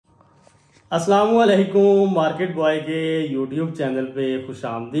अस्सलामुअलैकुम market boy के YouTube channel पे खुश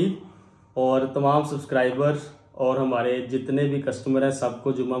आमदीद। और तमाम सब्सक्राइबर्स और हमारे जितने भी कस्टमर हैं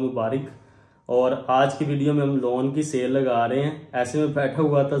सबको जुम्मा मुबारक। और आज की वीडियो में हम लोन की सेल लगा रहे हैं। ऐसे में बैठा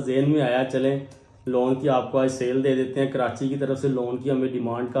हुआ था, जेहन में आया चलें लोन की आपको आज सेल दे देते हैं। कराची की तरफ से लोन की हमें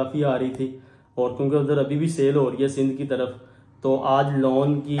डिमांड काफ़ी आ रही थी और क्योंकि उधर अभी भी सेल हो रही है सिंध की तरफ, तो आज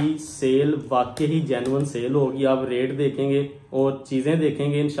लोन की सेल वाकई ही जेन्युइन सेल होगी। आप रेट देखेंगे और चीज़ें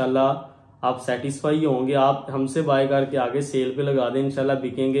देखेंगे, इंशाल्लाह आप सेटिस्फाई होंगे। आप हमसे बाय करके आगे सेल पे लगा दें, इंशाल्लाह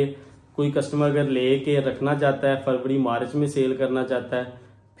बिकेंगे। कोई कस्टमर अगर ले के रखना चाहता है, फरवरी मार्च में सेल करना चाहता है,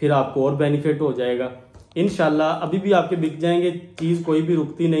 फिर आपको और बेनिफिट हो जाएगा इंशाल्लाह। अभी भी आपके बिक जाएंगे, चीज़ कोई भी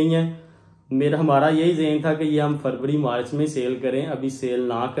रुकती नहीं है। हमारा यही ज़हन था कि ये हम फरवरी मार्च में सेल करें, अभी सेल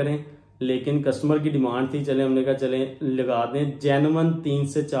ना करें, लेकिन कस्टमर की डिमांड थी, चले हमने कहा चले लगा दें। जेन्युइन 3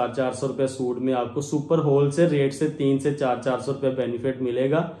 से 400 रुपये सूट में आपको सुपर होलसेल रेट से 3 से 400 रुपये बेनिफिट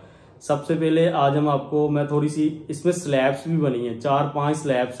मिलेगा। सबसे पहले आज हम आपको, मैं थोड़ी सी इसमें स्लैब्स भी बनी है, 4-5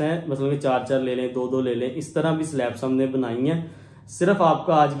 स्लैब्स हैं, मतलब 4-4 ले लें, 2-2 ले लें, इस तरह भी स्लैब्स हमने बनाई हैं। सिर्फ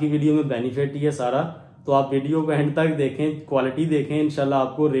आपका आज की वीडियो में बेनिफिट ही है सारा, तो आप वीडियो को एंड तक देखें, क्वालिटी देखें, इंशाल्लाह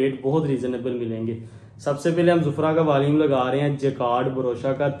आपको रेट बहुत रीजनेबल मिलेंगे। सबसे पहले हम जुफरा का वॉल्यूम लगा रहे हैं जैकार्ड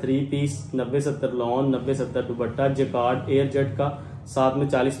बरोशा का 3 पीस, 90-70 लॉन, 90-70 दुपट्टा, जैकार्ड एयर जेट का, साथ में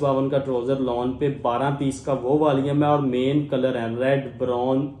 40-52 का ट्राउजर लॉन पे 12 पीस का वो वॉल्यूम है। और मेन कलर है रेड,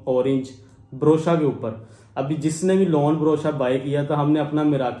 ब्राउन, ऑरेंज ब्रोशा के ऊपर। अभी जिसने भी लॉन ब्रोशा बाय किया था, हमने अपना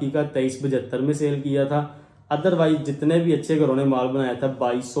मिराकी का 2375 में सेल किया था। अदरवाइज जितने भी अच्छे घरों ने माल बनाया था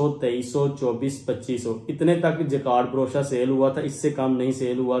 2200, 2300, 2400, 2500 इतने तक जैकार्ड ब्रोशा सेल हुआ था, इससे कम नहीं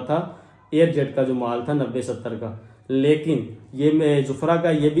सेल हुआ था। एयर जेट का जो माल था 90-70 का, लेकिन ये जुफरा का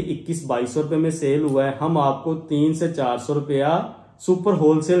ये भी 21-2200 रुपए में सेल हुआ है। हम आपको 3 से 400 रुपया सुपर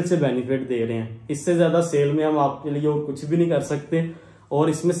होलसेल से बेनिफिट दे रहे हैं। इससे ज्यादा सेल में हम आपके लिए कुछ भी नहीं कर सकते। और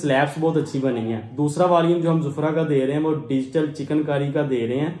इसमें स्लैब्स बहुत अच्छी बनी है। दूसरा वॉल्यूम जो हम जुफरा का दे रहे हैं वो डिजिटल चिकनकारी का दे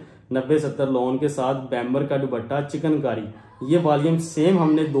रहे हैं, 90-70 लॉन के साथ बैम्बर का दुपट्टा चिकनकारी। ये वॉल्यूम सेम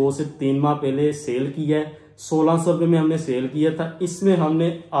हमने 2 से 3 माह पहले सेल किया है, 1600 रुपये में हमने सेल किया था। इसमें हमने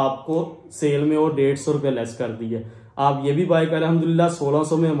आपको सेल में और 150 रुपये लेस कर दी है। आप ये भी बाय करें, अल्हम्दुलिल्लाह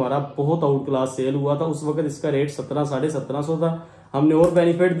 1600 में हमारा बहुत आउट क्लास सेल हुआ था। उस वक्त इसका रेट 1700-1750 था, हमने और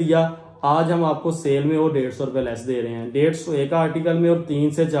बेनिफिट दिया। आज हम आपको सेल में और 150 रुपये लेस दे रहे हैं, 150 एक आर्टिकल में और 3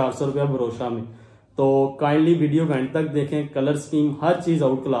 से 400 रुपया भरोसा में। तो काइंडली वीडियो घंटे तक देखें, कलर स्कीम हर चीज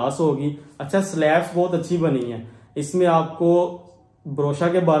आउट क्लास होगी। अच्छा, स्लैब्स बहुत अच्छी बनी है। इसमें आपको ब्रोशा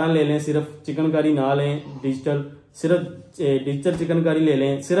के 12 ले लें, सिर्फ चिकनकारी ना लें, डिजिटल सिर्फ डिजिटल चिकनकारी ले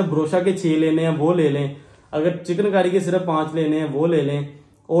लें, सिर्फ ब्रोशा के 6 लेने हैं वो ले लें, अगर चिकनकारी के सिर्फ 5 लेने हैं वो ले लें।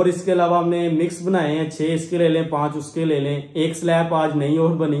 और इसके अलावा हमने मिक्स बनाए हैं, 6 इसके ले लें, 5 उसके ले लें। एक स्लैब आज नई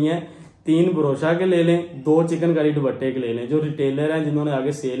और बनी है, 3 ब्रोशा के ले लें, 2 चिकनकारी दुपट्टे के ले लें। जो रिटेलर हैं जिन्होंने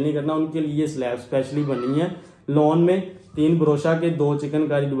आगे सेल नहीं करना, उनके लिए स्लैब स्पेशली बनी है। लॉन में 3 ब्रोशा के, 2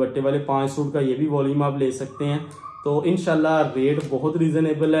 चिकनकारी दुपट्टे वाले 5 सूट का ये भी वॉल्यूम आप ले सकते हैं। तो इंशाल्लाह रेट बहुत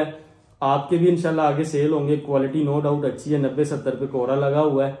रीजनेबल है, आपके भी इंशाल्लाह आगे सेल होंगे। क्वालिटी नो डाउट अच्छी है, 90-70 पे कोरा लगा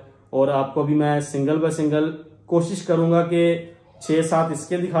हुआ है। और आपको अभी मैं सिंगल बाय सिंगल कोशिश करूंगा कि 6-7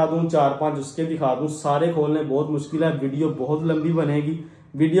 इसके दिखा दूं, 4-5 उसके दिखा दूं। सारे खोलने बहुत मुश्किल है, वीडियो बहुत लंबी बनेगी।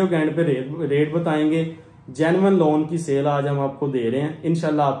 वीडियो के एंड पे रेट बताएंगे। जेन्युइन लोन की सेल आज हम आपको दे रहे हैं,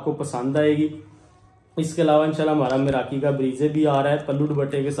 इंशाल्लाह आपको पसंद आएगी। इसके अलावा इंशाल्लाह हमारा मिराकी का ब्रीजे भी आ रहा है पल्लू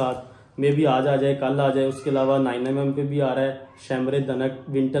दुपट्टे के साथ, में भी आज आ जाए, कल आ जाए। उसके अलावा 9mm पे भी आ रहा है शैमरे दनक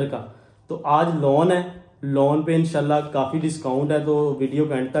विंटर का। तो आज लोन है, लोन पे इंशाल्लाह काफी डिस्काउंट है, तो वीडियो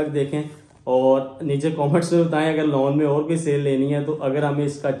को एंड तक देखें और नीचे कमेंट्स में बताएं अगर लोन में और कोई सेल लेनी है तो। अगर हमें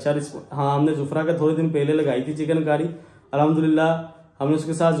इसका अच्छा हाँ, हमने जुफरा का थोड़े दिन पहले लगाई थी चिकनकारी, अल्हम्दुलिल्लाह हमने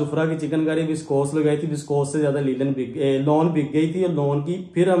उसके साथ जुफरा की चिकनकारी विस्कोस लगाई थी। विस्कोस से ज्यादा लोन बिक गई थी और लोन की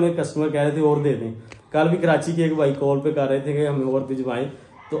फिर हमें कस्टमर कह रहे थे और दे दें। कल भी कराची के एक भाई कॉल पे कर रहे थे कि हमें और भिजवाएं,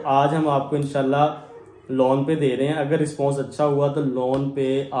 तो आज हम आपको इंशाल्लाह लोन पे दे रहे हैं। अगर रिस्पांस अच्छा हुआ तो लोन पे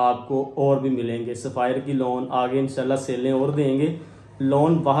आपको और भी मिलेंगे। सफायर की लोन आगे इंशाल्लाह सेलें और देंगे।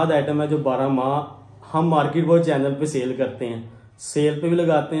 लोन वाहद आइटम है जो 12 माह हम मार्केट बॉय चैनल पे सेल करते हैं, सेल पे भी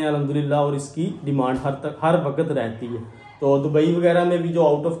लगाते हैं अल्हम्दुलिल्लाह, और इसकी डिमांड हर वक्त रहती है। तो दुबई वगैरह में भी जो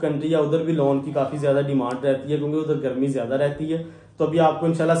आउट ऑफ कंट्री है उधर भी लोन की काफी ज्यादा डिमांड रहती है, क्योंकि उधर गर्मी ज्यादा रहती है। तो अभी आपको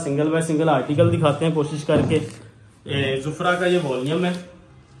इंशाल्लाह सिंगल बाय सिंगल आर्टिकल दिखाते हैं कोशिश करके। जुफरा का ये वॉल्यूम है,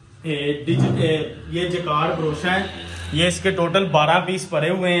 ये जैकार्ड बरोशा है, ये इसके टोटल 12 पीस भरे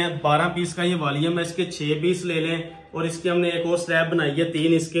हुए हैं। 12 पीस का ये वॉल्यूम है, इसके 6 पीस ले लें। और इसके हमने एक और स्लैब बनाई है,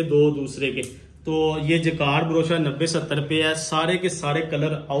 3 इसके 2 दूसरे के। तो ये जैकार्ड बरोशा 90-70 पे है, सारे के सारे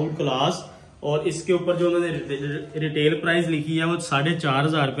कलर आउट क्लास। और इसके ऊपर जो उन्होंने रिटेल प्राइस लिखी है वो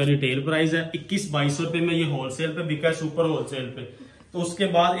 4500 रुपये रिटेल प्राइस है। 21-2200 रुपये में ये होलसेल पे बिका है, सुपर होलसेल पे। तो उसके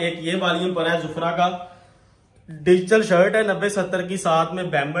बाद एक ये वॉल्यूम पर है जुफरा का डिजिटल शर्ट है 90-70 की, साथ में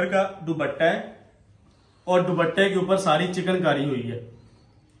बैम्बर का दुपट्टा है और दुपट्टे के ऊपर सारी चिकनकारी हुई है।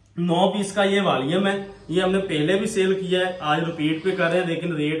 9 पीस का ये वॉल्यूम है। ये हमने पहले भी सेल किया है, आज रिपीट पे कर रहे हैं,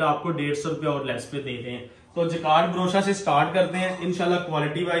 लेकिन रेट आपको 150 रुपया और लेस पे दे रहे हैं। तो जकार्ड बरोशा से स्टार्ट करते हैं। इंशाल्लाह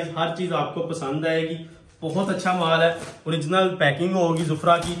क्वालिटी वाइज हर चीज आपको पसंद आएगी। बहुत अच्छा माल है, ओरिजिनल पैकिंग होगी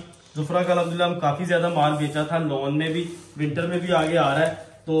जुफरा की। जुफरा का अल्हम्दुलिल्लाह हम काफी ज्यादा माल बेचा था, लॉन में भी, विंटर में भी आगे आ रहा है,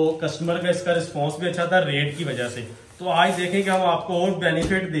 तो कस्टमर का इसका रिस्पॉन्स भी अच्छा था रेट की वजह से। तो आज देखें कि हम आपको और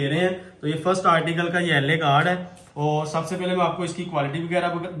बेनिफिट दे रहे हैं। तो ये फर्स्ट आर्टिकल का ये एलए कार्ड है और सबसे पहले मैं आपको इसकी क्वालिटी वगैरह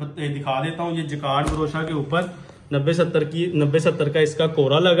दिखा देता हूँ। ये जकार्ड बरोशा के ऊपर 90-70 का इसका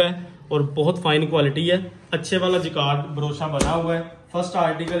कोरा लगा है और बहुत फाइन क्वालिटी है, अच्छे वाला जकार्ड बरोशा बना हुआ है। फर्स्ट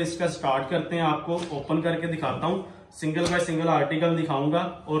आर्टिकल इसका स्टार्ट करते हैं, आपको ओपन करके दिखाता हूँ, सिंगल बाय सिंगल आर्टिकल दिखाऊंगा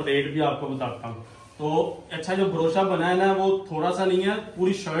और रेट भी आपको बताता हूँ। तो अच्छा जो बरोशा बना है ना वो थोड़ा सा नहीं है,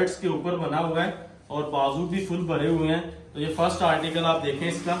 पूरी शर्ट्स के ऊपर बना हुआ है और बाजू भी फुल भरे हुए हैं। तो ये फर्स्ट आर्टिकल आप देखें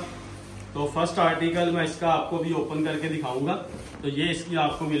इसका। तो फर्स्ट आर्टिकल मैं इसका आपको भी ओपन करके दिखाऊंगा। तो ये इसकी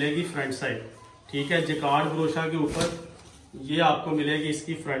आपको मिलेगी फ्रंट साइड, ठीक है, जकार्ड बरोशा के ऊपर ये आपको मिलेगी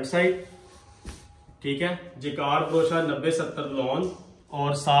इसकी फ्रंट साइड, ठीक है, जकार्ड बरोशा 90-70 लॉन।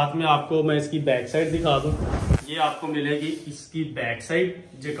 और साथ में आपको मैं इसकी बैक साइड दिखा दूं, ये आपको मिलेगी इसकी बैक साइड,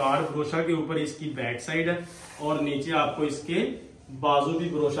 जकार्ड बरोशा के ऊपर इसकी बैक साइड है और नीचे आपको इसके बाजू भी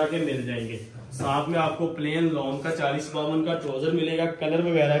बरोशा के मिल जाएंगे। साथ में आपको प्लेन लॉन का 40-52 का ट्राउजर मिलेगा, कलर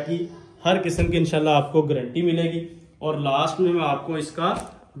वगैरह की हर किस्म की इंशाल्लाह आपको गारंटी मिलेगी। और लास्ट में मैं आपको इसका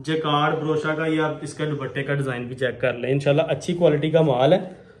जकार्ड बरोशा का या इसका दुपट्टे का डिजाइन भी चेक कर लें। इंशाल्लाह अच्छी क्वालिटी का माल है,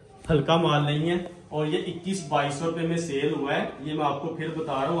 हल्का माल नहीं है। और ये 21-2200 रुपए में सेल हुआ है। ये मैं आपको फिर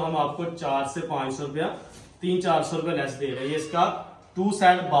बता रहा हूँ, हम आपको 400 से 500 रुपया 300-400 रुपये लेस दे रहे हैं। इसका 2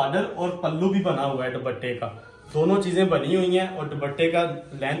 साइड बॉर्डर और पल्लू भी बना हुआ है दुपट्टे का, दोनों चीजें बनी हुई हैं और दुपट्टे का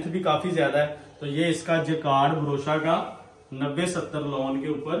लेंथ भी काफी ज्यादा है। तो ये इसका जकार्ड बरोशा का 90-70 लॉन के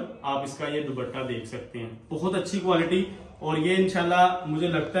ऊपर आप इसका ये दुपट्टा देख सकते हैं, बहुत अच्छी क्वालिटी। और ये इंशाल्लाह मुझे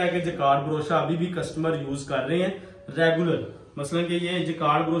लगता है कि जकार्ड बरोशा अभी भी कस्टमर यूज कर रहे हैं रेगुलर, मसलन कि ये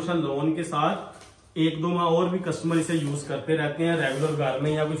जकार्ड बरोशा लॉन के साथ 1-2 माह और भी कस्टमर इसे यूज करते रहते हैं रेगुलर घर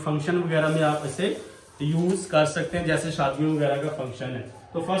में, या कोई फंक्शन वगैरह में आप इसे यूज कर सकते हैं, जैसे शादियों वगैरह का फंक्शन है।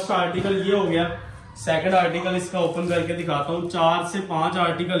 तो फर्स्ट आर्टिकल ये हो गया। सेकंड आर्टिकल इसका ओपन करके दिखाता हूँ। 4 से 5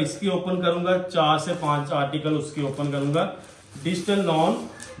 आर्टिकल इसकी ओपन करूंगा, 4 से 5 आर्टिकल उसकी ओपन करूंगा। डिजिटल नॉन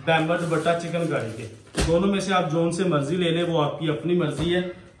बैम्बर दुपट्टा चिकनकारी के, दोनों में से आप जोन से मर्जी ले लें, वो आपकी अपनी मर्जी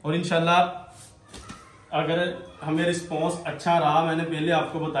है। और इंशाल्लाह अगर हमें रिस्पॉन्स अच्छा रहा, मैंने पहले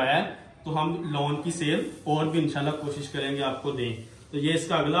आपको बताया है, तो हम लोन की सेल और भी इंशाल्लाह कोशिश करेंगे आपको दें। तो ये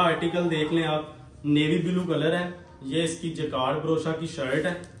इसका अगला आर्टिकल देख लें आप, नेवी ब्लू कलर है, ये इसकी जकार्ड बरोशा की शर्ट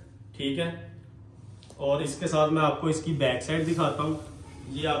है, ठीक है। और इसके साथ मैं आपको इसकी बैक साइड दिखाता हूँ।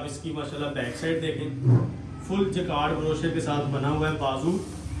 ये आप इसकी माशाल्लाह बैक साइड देखें, फुल जकार्ड बरोशे के साथ बना हुआ है बाजू।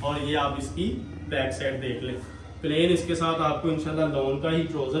 और ये आप इसकी बैक साइड देख लें, प्लेन इसके साथ आपको इंशाल्लाह लॉन का ही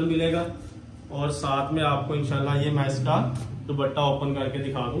ट्राउजर मिलेगा। और साथ में आपको इंशाल्लाह ये मैं इसका दुपट्टा ओपन करके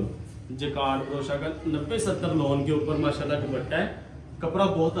दिखा दूं, जकार्ड बरोशा का 90-70 लॉन के ऊपर माशाल्लाह दुपट्टा है। कपड़ा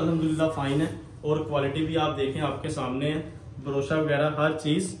बहुत अल्हम्दुलिल्लाह फाइन है और क्वालिटी भी आप देखें आपके सामने है, बरोशा वगैरह हर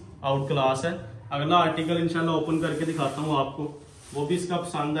चीज आउट क्लास है। अगला आर्टिकल इंशाल्लाह ओपन करके दिखाता हूँ आपको, वो भी इसका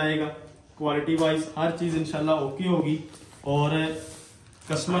पसंद आएगा। क्वालिटी वाइज हर चीज इंशाल्लाह ओके होगी और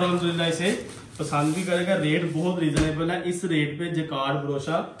कस्टमर अल्हम्दुलिल्लाह इसे पसंद भी करेगा। रेट बहुत रीजनेबल है, इस रेट पे जकार्ड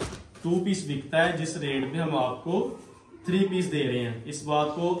बरोशा 2 पीस बिकता है, जिस रेट पे हम आपको 3 पीस दे रहे हैं। इस बात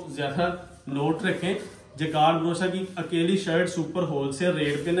को ज्यादा नोट रखें। जकार्ड बरोशा की अकेली शर्ट सुपर होलसेल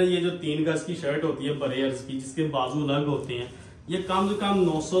रेट पे ना, ये जो 3 गज की शर्ट होती है बड़े अर्ज की, जिसके बाजू अलग होते हैं, ये कम से कम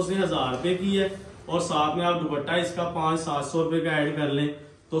 900 से 1000 रुपए की है। और साथ में आप दुपट्टा इसका 500-700 रुपए का ऐड कर लें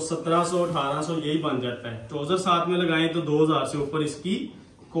तो 1700-1800 यही बन जाता है। ट्राउजर साथ में लगाएं तो 2000 से ऊपर इसकी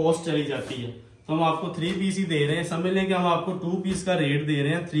कॉस्ट चली जाती है। तो हम आपको 3 पीस ही दे रहे हैं, समझ लें कि हम आपको 2 पीस का रेट दे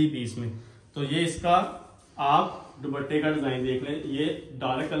रहे हैं 3 पीस में। तो ये इसका आप दुपट्टे का डिजाइन देख लें, ये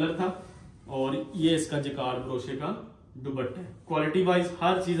डार्क कलर था और ये इसका जकार्ड बरोशे का दुपट्टा है। क्वालिटी वाइज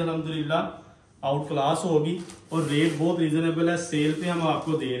हर चीज अल्हम्दुलिल्लाह आउट क्लास होगी और रेट बहुत रीजनेबल है, सेल पे हम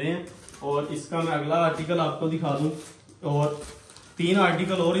आपको दे रहे हैं। और इसका मैं अगला आर्टिकल आपको दिखा दूं और 3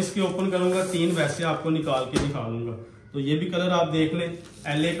 आर्टिकल और इसके ओपन करूंगा, 3 वैसे आपको निकाल के दिखा दूंगा। तो ये भी कलर आप देख लें,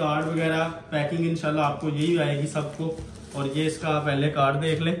 एलए कार्ड वगैरह पैकिंग इंशाल्लाह आपको यही आएगी सबको। और ये इसका आप एलए कार्ड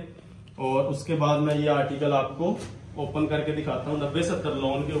देख लें और उसके बाद मैं ये आर्टिकल आपको ओपन करके दिखाता हूँ। 90-70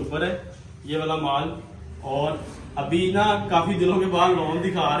 लॉन के ऊपर है ये वाला माल। और अभी ना काफी दिनों के बाद लॉन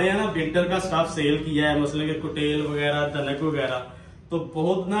दिखा रहे हैं ना, विंटर का स्टफ सेल किया है, मसलन के कुटेल वगैरह, तनक वगैरह, तो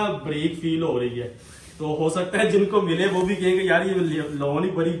बहुत ना ब्रेक फील हो रही है। तो हो सकता है जिनको मिले वो भी कहेंगे यार ये लॉन ही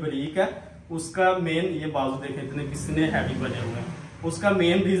बड़ी बारीक है। उसका मेन ये बाजू देखें इतने कितने हैवी बने हुए हैं। उसका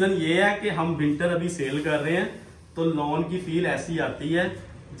मेन रीजन ये है कि हम विंटर अभी सेल कर रहे हैं, तो लॉन की फील ऐसी आती है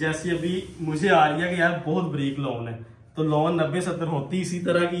जैसी अभी मुझे आ रही है कि यार बहुत बारीक लॉन है। तो लॉन 90-70 होती इसी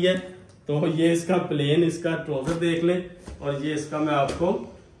तरह की है। तो ये इसका प्लेन इसका ट्राउजर देख लें, और ये इसका मैं आपको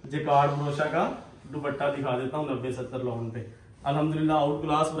जैकार्ड बरोशा का दुपट्टा दिखा देता हूँ 90-70 लॉन पे। अल्हम्दुलिल्लाह आउट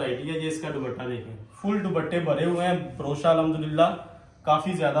क्लास वैरायटी है। ये इसका दुपट्टा देखें, फुल दुपट्टे भरे हुए हैं। बरोशा अल्हम्दुलिल्लाह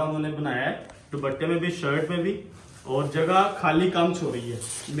काफी ज्यादा उन्होंने बनाया है, दुपट्टे में भी शर्ट में भी, और जगह खाली कम छोड़ी है।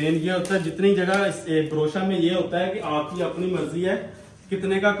 मेन ये होता है जितनी जगह बरोशा में ये होता है कि आपकी अपनी मर्जी है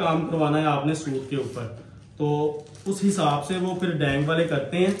कितने का काम करवाना है आपने सूट के ऊपर, तो उस हिसाब से वो फिर डैंग वाले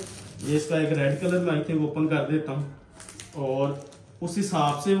करते हैं। ये इसका एक रेड कलर में आई थिंक ओपन कर देता हूँ, और उस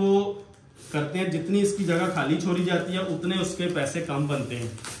हिसाब से वो करते हैं। जितनी इसकी जगह खाली छोड़ी जाती है उतने उसके पैसे कम बनते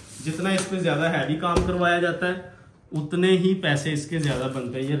हैं। जितना इस पे ज्यादा हैवी काम करवाया जाता है उतने ही पैसे इसके ज्यादा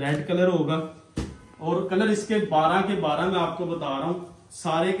बनते हैं। ये रेड कलर होगा, और कलर इसके 12 के 12 मैं आपको बता रहा हूँ,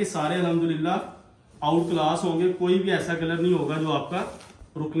 सारे के सारे अल्हम्दुलिल्लाह आउट क्लास होंगे। कोई भी ऐसा कलर नहीं होगा जो आपका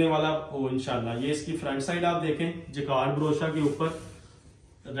रुकने वाला हो इंशाल्लाह। ये इसकी फ्रंट साइड आप देखें, जैकार्ड बरोशा के ऊपर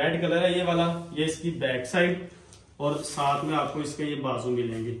रेड कलर है ये वाला। ये इसकी बैक साइड, और साथ में आपको इसके ये बाजू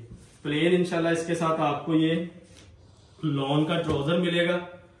मिलेंगे प्लेन इंशाल्लाह। इसके साथ आपको ये लॉन का ट्राउजर मिलेगा,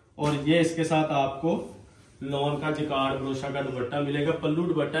 और ये इसके साथ आपको लॉन का जैकार्ड बरोशा का दुपट्टा मिलेगा। पल्लू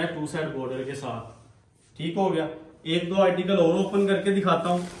दुपट्टा है 2 साइड बॉर्डर के साथ। ठीक हो गया। 1-2 आर्टिकल और ओपन करके दिखाता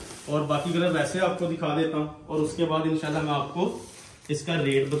हूँ, और बाकी कलर वैसे आपको दिखा देता हूँ, और उसके बाद इंशाल्लाह मैं आपको इसका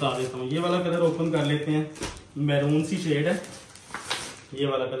रेट बता देता हूँ। ये वाला कलर ओपन कर लेते हैं, मैरून सी शेड है। ये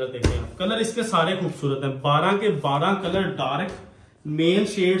वाला कलर देखते हैं, कलर इसके सारे खूबसूरत हैं। 12 के 12 कलर डार्क मेन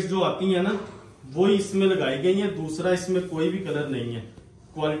शेड्स जो आती है ना वो इसमें लगाई गई है। दूसरा इसमें कोई भी कलर नहीं है।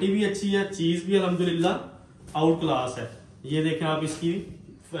 क्वालिटी भी अच्छी है, चीज भी अल्हम्दुलिल्लाह आउट क्लास है। ये देखें आप, इसकी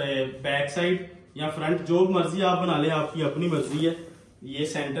बैक साइड या फ्रंट जो मर्जी आप बना लें, आपकी अपनी मर्जी है। ये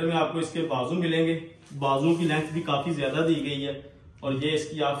सेंटर में आपको इसके बाजू मिलेंगे, बाजू की लेंथ भी काफी ज्यादा दी गई है। और ये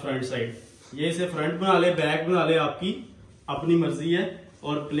इसकी आप फ्रंट साइड, ये इसे फ्रंट बना ले बैक बना ले, आपकी अपनी मर्जी है।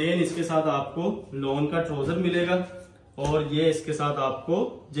 और प्लेन इसके साथ आपको लॉन का ट्राउजर मिलेगा, और ये इसके साथ आपको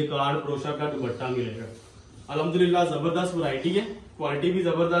जैकार्ड बरोशा का दुपट्टा मिलेगा। अल्हम्दुलिल्लाह जबरदस्त वैरायटी है, क्वालिटी भी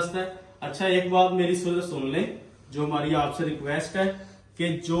जबरदस्त है। अच्छा एक बात मेरी सुन लें, जो हमारी आपसे रिक्वेस्ट है कि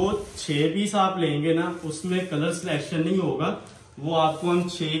जो 6 पीस आप लेंगे ना उसमें कलर सिलेक्शन नहीं होगा। वो आपको हम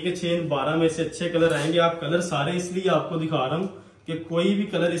 6 के 6 12 में से अच्छे कलर आएंगे। आप कलर सारे इसलिए आपको दिखा रहा हूँ कि कोई भी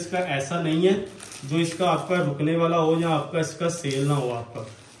कलर इसका ऐसा नहीं है जो इसका आपका रुकने वाला हो या आपका इसका सेल ना हो आपका।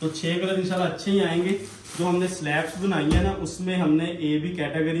 तो 6 कलर इंशाल्लाह अच्छे ही आएंगे। जो हमने स्लैब्स बनाई है ना उसमें हमने ए बी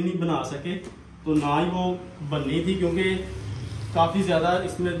कैटेगरी नहीं बना सके, तो ना ही वो बननी थी, क्योंकि काफी ज्यादा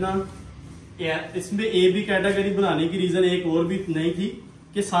इसमें ना इसमें ए बी कैटेगरी बनाने की रीजन एक और भी नहीं थी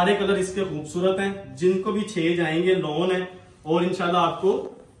कि सारे कलर इसके खूबसूरत हैं। जिनको भी 6 जाएंगे लॉन है, और इंशाल्लाह आपको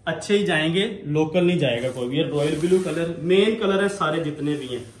अच्छे ही जाएंगे, लोकल नहीं जाएगा कोई भी। ये royal blue colour main colour है सारे जितने भी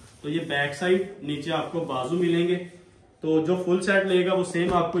हैं। तो ये बैक साइड, नीचे आपको बाजू मिलेंगे। तो जो फुल सेट लेगा वो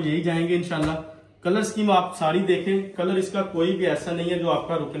सेम आपको यही जाएंगे इंशाल्लाह। कलर स्कीम आप सारी देखें, कलर इसका कोई भी ऐसा नहीं है जो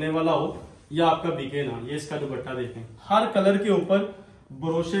आपका रुकने वाला हो या आपका बिके ना। ये इसका दुपट्टा देखें, हर कलर के ऊपर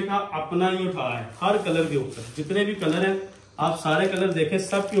बरोशे का अपना ही उठा है। हर कलर के ऊपर जितने भी कलर हैं आप सारे कलर देखें,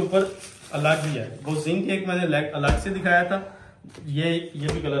 सब के ऊपर अलग ही है। वो जिंक एक मैंने अलग से दिखाया था, ये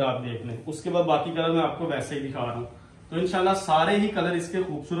भी कलर आप देख लें। उसके बाद बाकी कलर मैं आपको वैसे ही दिखा रहा हूँ। तो इंशाल्लाह सारे ही कलर इसके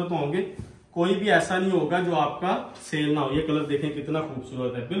खूबसूरत होंगे, कोई भी ऐसा नहीं होगा जो आपका सेल ना हो। ये कलर देखें कितना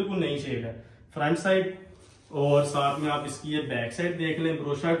खूबसूरत है, बिल्कुल नई शेड है फ्रंट साइड, और साथ में आप इसकी ये बैक साइड देख लें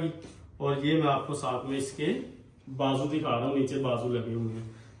बरोशा की। और ये मैं आपको साथ में इसके बाजू दिखा रहा हूँ, नीचे बाजू लगे हुए हैं।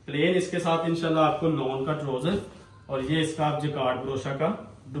 प्लेन इसके साथ इंशाल्लाह आपको लॉन का ट्राउजर, और ये इसका आप जैकार्ड बरोशा का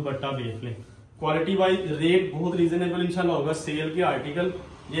दुपट्टा देख लें। क्वालिटी वाइज रेट बहुत रीजनेबल इंशाल्लाह होगा, सेल के आर्टिकल।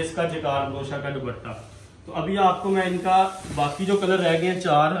 ये इसका जैकार्ड बरोशा का दुपट्टा। तो अभी आपको मैं इनका बाकी जो कलर रह गए हैं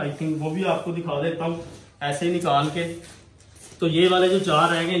 4 आई थिंक, वो भी आपको दिखा देता हूँ ऐसे ही निकाल के। तो ये वाले जो 4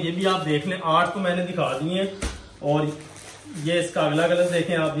 रह गए ये भी आप देख लें। 8 तो मैंने दिखा दिए हैं। और ये इसका अगला कलर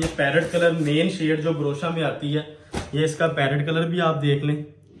देखें आप, ये पैरेट कलर मेन शेड जो बरोशा में आती है, ये इसका पैरेट कलर भी आप देख लें।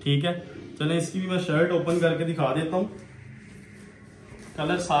 ठीक है, चलें इसकी भी मैं शर्ट ओपन करके दिखा देता हूँ।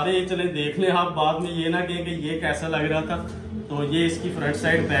 कलर सारे चले देख लें आप, बाद में ये ना कहें कि ये कैसा लग रहा था। तो ये इसकी फ्रंट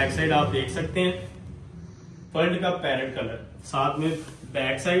साइड बैक साइड आप देख सकते हैं। फ्रंट का पैरेट कलर, साथ में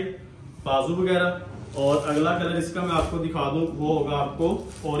बैक साइड बाजू वगैरह। और अगला कलर इसका मैं आपको दिखा दूं, वो होगा आपको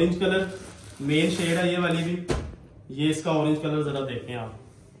ऑरेंज कलर, मेन शेड है ये वाली भी। ये इसका ऑरेंज कलर जरा देखें आप,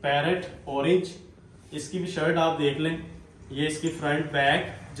 पैरेट ऑरेंज। इसकी भी शर्ट आप देख लें, ये इसकी फ्रंट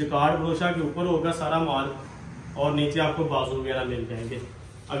बैक जकार्ड बरोशा के ऊपर होगा सारा माल और नीचे आपको बाजू वगैरह मिल जाएंगे।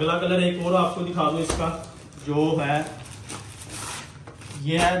 अगला कलर एक और आपको दिखा दूं, इसका जो है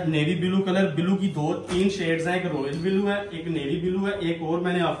ये है नेवी ब्लू कलर। ब्लू की 2-3 शेड्स हैं, एक रॉयल ब्लू है, एक नेवी ब्लू है, एक और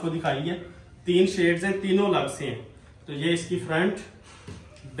मैंने आपको दिखाई है। 3 शेड्स हैं, तीनों अलग से हैं। तो ये इसकी फ्रंट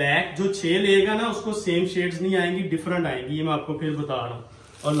बैक जो 6 लेगा ना उसको सेम शेड्स नहीं आएंगी, डिफरेंट आएंगी, ये मैं आपको फिर बता रहा हूँ।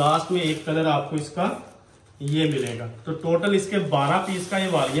 और लास्ट में एक कलर आपको इसका ये मिलेगा। तो टोटल इसके 12 पीस का ये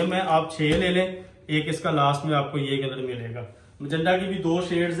वॉल्यूम है, आप 6 ले लें, एक इसका लास्ट में आपको ये कलर मिलेगा। मजेंडा की भी 2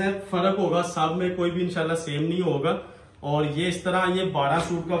 शेड्स हैं, फर्क होगा सब में, कोई भी इंशाल्लाह सेम नहीं होगा। और ये इस तरह ये 12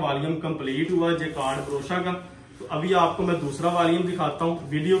 सूट का वॉल्यूम कंप्लीट हुआ जैकार्ड बरोशा का। तो अभी आपको मैं दूसरा वॉल्यूम दिखाता हूँ।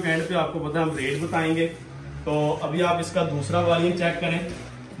 वीडियो के एंड पे आपको पता है हम रेट बताएंगे। तो अभी आप इसका दूसरा वॉल्यूम चेक करें,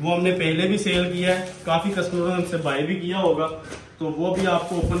 वो हमने पहले भी सेल किया है, काफी कस्टमरों ने हमसे बाय भी किया होगा, तो वो भी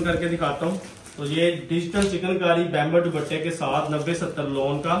आपको ओपन करके दिखाता हूँ। तो ये डिजिटल चिकनकारी बैम्बर दुपट्टे के साथ 90-70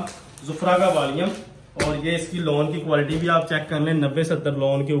 लोन का जुफरा का वॉल्यूम, और ये इसकी लोन की क्वालिटी भी आप चेक कर लें, 90-70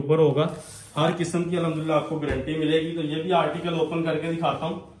 लोन के ऊपर होगा। हर किस्म की अल्हम्दुलिल्लाह आपको गारंटी मिलेगी। तो ये भी आर्टिकल ओपन करके दिखाता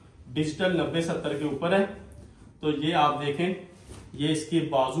हूँ, डिजिटल 90-70 के ऊपर है। तो ये आप देखें, ये इसकी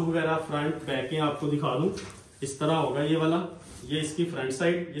बाजू वगैरह फ्रंट बैकें आपको दिखा दूं, इस तरह होगा ये वाला। ये इसकी फ्रंट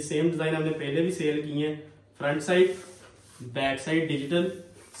साइड, ये सेम डिजाइन हमने पहले भी सेल किए हैं। Front side, back side digital,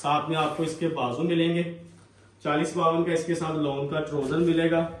 साथ में आपको इसके बाजू मिलेंगे। 40-52 का इसके साथ लॉन्ग का ट्राउजर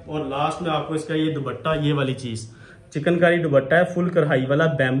मिलेगा। और लास्ट में आपको इसका ये दुपट्टा, ये वाली चीज चिकनकारी दुपट्टा है, फुल कढ़ाई वाला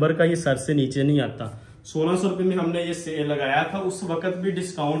बैम्बर का, ये सर से नीचे नहीं आता। 1600 रुपए में हमने ये सेल लगाया था, उस वक्त भी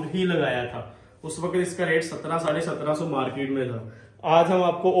डिस्काउंट ही लगाया था। उस वक्त इसका रेट 1700-1750 मार्केट में था। आज हम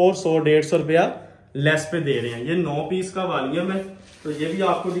आपको और 100-150 रुपया लेस पे दे रहे हैं। ये 9 पीस का वॉल्यूम है। तो ये भी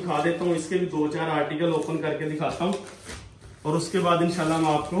आपको दिखा देता हूँ, इसके भी 2-4 आर्टिकल ओपन करके दिखाता हूँ, और उसके बाद इंशाल्लाह हम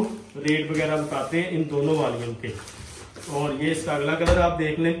आपको रेट वगैरह बताते हैं इन दोनों वॉल्यूम के। और ये इसका अगला कलर आप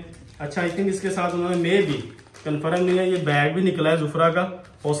देख लें। अच्छा, आई थिंक इसके साथ उन्होंने मे भी कंफर्म नहीं है, ये बैग भी निकला है जुफरा का।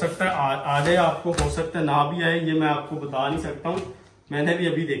 हो सकता है आ जाए आपको, हो सकता है ना भी आए, ये मैं आपको बता नहीं सकता हूँ, मैंने भी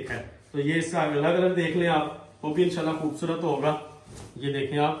अभी देखा है। तो ये इसका अगला कलर देख लें आप, वो भी इंशाल्लाह खूबसूरत होगा। ये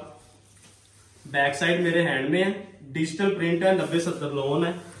देखें आप, बैक साइड मेरे हैंड में है, डिजिटल प्रिंट है, 90-70 लोन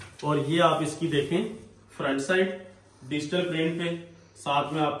है। और ये आप इसकी देखें फ्रंट साइड डिजिटल प्रिंट पे,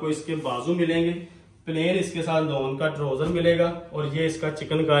 साथ में आपको इसके बाजू मिलेंगे, प्लेन इसके साथ लोन का ट्राउजर मिलेगा। और ये इसका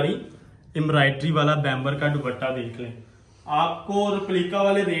चिकनकारी एम्ब्रॉयडरी वाला बैम्बर का दुपट्टा देख लें। आपको रेप्लिका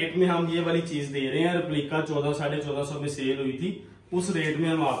वाले रेट में हम ये वाली चीज दे रहे हैं। रेप्लिका 1400-1450 में सेल हुई थी, उस रेट में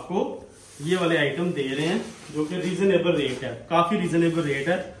हम आपको ये वाले आइटम दे रहे हैं, जो कि रीजनेबल रेट है, काफी रीजनेबल रेट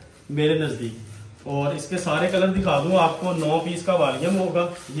है मेरे नजदीक। और इसके सारे कलर दिखा दूं आपको। 9 पीस का वॉल्यूम होगा।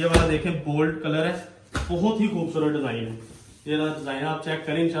 ये वाला देखें, बोल्ड कलर है, बहुत ही खूबसूरत डिजाइन है। ये डिजाइन आप चेक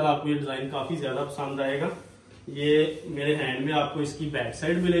करें, इंशाल्लाह आपको ये डिजाइन काफी ज्यादा पसंद आएगा। ये मेरे हैंड में आपको इसकी बैक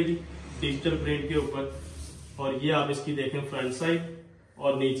साइड मिलेगी डिजिटल प्रिंट के ऊपर, और ये आप इसकी देखें फ्रंट साइड,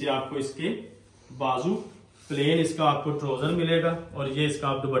 और नीचे आपको इसके बाजू प्लेन इसका आपको ट्राउजर मिलेगा। और ये इसका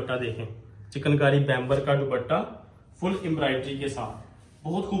आप दुपट्टा देखें, चिकनकारी बैम्बर का दुपट्टा फुल एम्ब्रॉयडरी के साथ,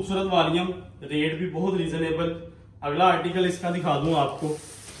 बहुत खूबसूरत वॉल्यूम, रेट भी बहुत रीजनेबल। अगला आर्टिकल इसका दिखा दूं आपको,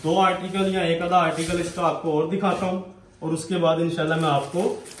 2 आर्टिकल या एक आधा आर्टिकल इसका आपको और दिखाता हूं, और उसके बाद इंशाल्लाह मैं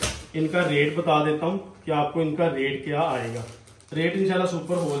आपको इनका रेट बता देता हूं कि आपको इनका रेट क्या आएगा। रेट इंशाल्लाह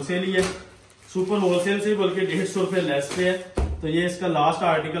सुपर होलसेल ही है, सुपर होलसेल से बल्कि 150 रुपये लेस पे है। तो ये इसका लास्ट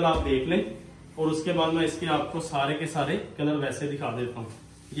आर्टिकल आप देख लें, और उसके बाद मैं इसके आपको सारे के सारे कलर वैसे दिखा देता हूँ।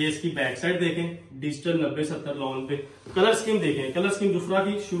 ये इसकी बैक साइड देखें, डिजिटल 90-70 लॉन पे। कलर स्कीम देखें, कलर स्कीम दूसरा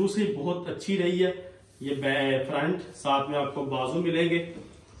की शुरू से बहुत अच्छी रही है। ये फ्रंट, साथ में आपको बाजू मिलेंगे,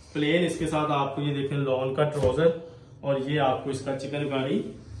 प्लेन इसके साथ आपको ये देखें लॉन का ट्राउजर, और ये आपको इसका चिकनकारी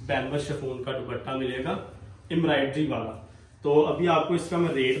बैम्बर शेफून का दुपट्टा मिलेगा एम्ब्रॉयडरी वाला। तो अभी आपको इसका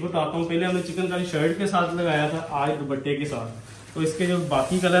मैं रेट बताता हूँ। पहले हमने चिकनकारी शर्ट के साथ लगाया था, आज दुपट्टे के साथ। तो इसके जो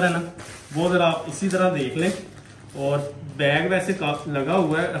बाकी कलर है ना, वो अगर आप इसी तरह देख लें। और बैग वैसे काफी लगा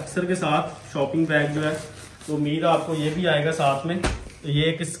हुआ है अक्सर के साथ, शॉपिंग बैग जो है, तो उम्मीद आपको ये भी आएगा साथ में। तो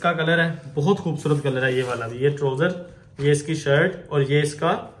ये किसका कलर है, बहुत खूबसूरत कलर है ये वाला भी। ये ट्राउजर, ये इसकी शर्ट, और ये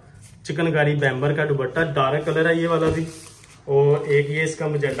इसका चिकनकारी बैम्बर का दुपट्टा, डार्क कलर है ये वाला भी। और एक ये इसका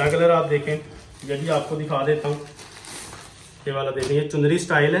मजेंडा कलर आप देखें, ये भी आपको दिखा देता हूँ। ये वाला देखें, ये चुनरी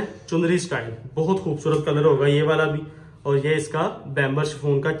स्टाइल है, चुनरी स्टाइल, बहुत खूबसूरत कलर होगा ये वाला भी। और ये इसका बैम्बर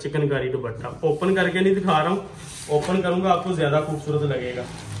शिफॉन का चिकनकारी दुपट्टा। ओपन करके नहीं दिखा रहा हूँ, ओपन करूंगा आपको ज्यादा खूबसूरत लगेगा।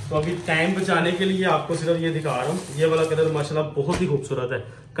 तो अभी टाइम बचाने के लिए आपको सिर्फ ये दिखा रहा हूँ। ये वाला कलर माशाल्लाह बहुत ही खूबसूरत है,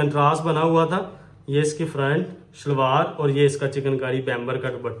 कंट्रास्ट बना हुआ था। ये इसकी फ्रंट शलवार, और ये इसका चिकनकारी बैम्बर का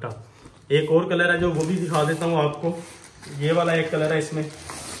दुपट्टा। एक और कलर है जो वो भी दिखा देता हूँ आपको। ये वाला एक कलर है इसमें,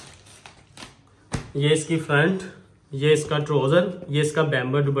 ये इसकी फ्रंट, ये इसका ट्राउजर, ये इसका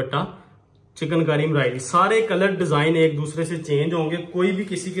बैम्बर दुपट्टा, चिकनकारी एम्ब्रॉयडरी। सारे कलर डिजाइन एक दूसरे से चेंज होंगे, कोई भी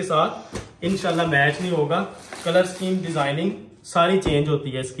किसी के साथ इंशाल्लाह मैच नहीं होगा। कलर स्कीम डिजाइनिंग सारी चेंज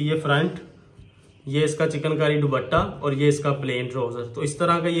होती है इसकी। ये फ्रंट, ये इसका चिकनकारी दुपट्टा और ये इसका प्लेन ट्राउजर। तो इस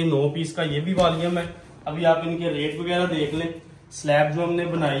तरह का ये 9 पीस का ये भी वॉल्यूम है। अभी आप इनके रेट वगैरह देख लें। स्लैब जो हमने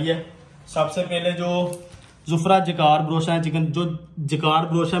बनाई है, सबसे पहले जो जुफरा जकार ब्रोशा है, चिकन जो जकार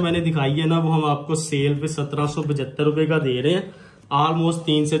ब्रोशा मैंने दिखाई है ना, वो हम आपको सेल पे 1775 रुपए का दे रहे हैं। ऑलमोस्ट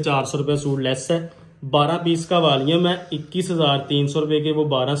 300 से 400 रुपए सूट लेस है। 12 पीस का वॉल्यूम है, 21,300 रुपए के वो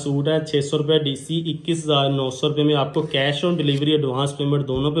 12 सूट है। 600 रुपए डीसी, 21,900 रुपए में आपको cash on delivery advance payment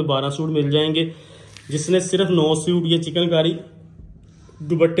दोनों पे 12 सूट मिल जाएंगे। जिसने सिर्फ 9 सूट ये चिकनकारी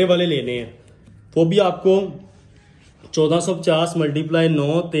दुपट्टे वाले लेने हैं, वो भी आपको 1450 मल्टीप्लाई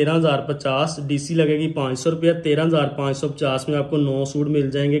 9 13,050 डीसी लगेगी 500 रुपया। 13,550 में आपको 9 सूट मिल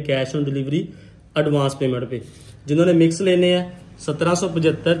जाएंगे cash on delivery advance payment पे। जिन्होंने मिक्स लेने हैं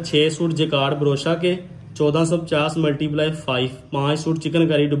 1775 6 सूट जैकार्ड बरोशा के, 1450 मल्टीप्लाई 5 सूट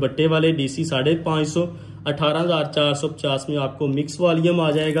चिकनकारी दुपट्टे वाले डीसी 550, 18,450 में आपको मिक्स वॉल्यूम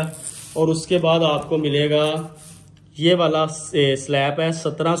आ जाएगा। और उसके बाद आपको मिलेगा ये वाला स्लैब है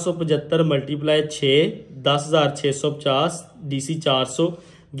 1775 मल्टीप्लाई 6 10,650 डीसी 400,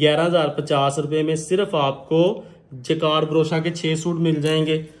 11,050 रुपये में सिर्फ आपको जैकार्ड बरोशा के 6 सूट मिल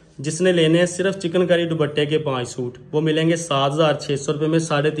जाएंगे। जिसने लेने हैं सिर्फ चिकनकारी दुपट्टे के 5 सूट, वो मिलेंगे 7,600 रुपये में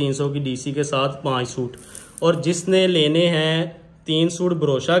 350 की डीसी के साथ 5 सूट। और जिसने लेने हैं 3 सूट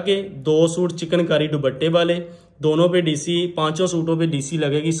बरोशा के, 2 सूट चिकनकारी दुपट्टे वाले, दोनों पे डीसी, 5 सूटों पे डीसी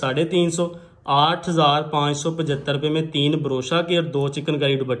लगेगी 350, 8,575 रुपये में 3 बरोशा के और 2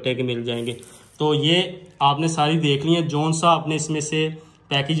 चिकनकारी दुपट्टे के मिल जाएंगे। तो ये आपने सारी देख ली है। जौन सा आपने इसमें से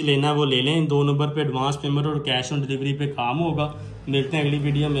पैकेज लेना है वो ले लें। 2 नंबर पे एडवांस पेमेंट और कैश ऑन डिलीवरी पे काम होगा। मिलते हैं अगली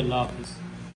वीडियो में। अल्लाह हाफिज़।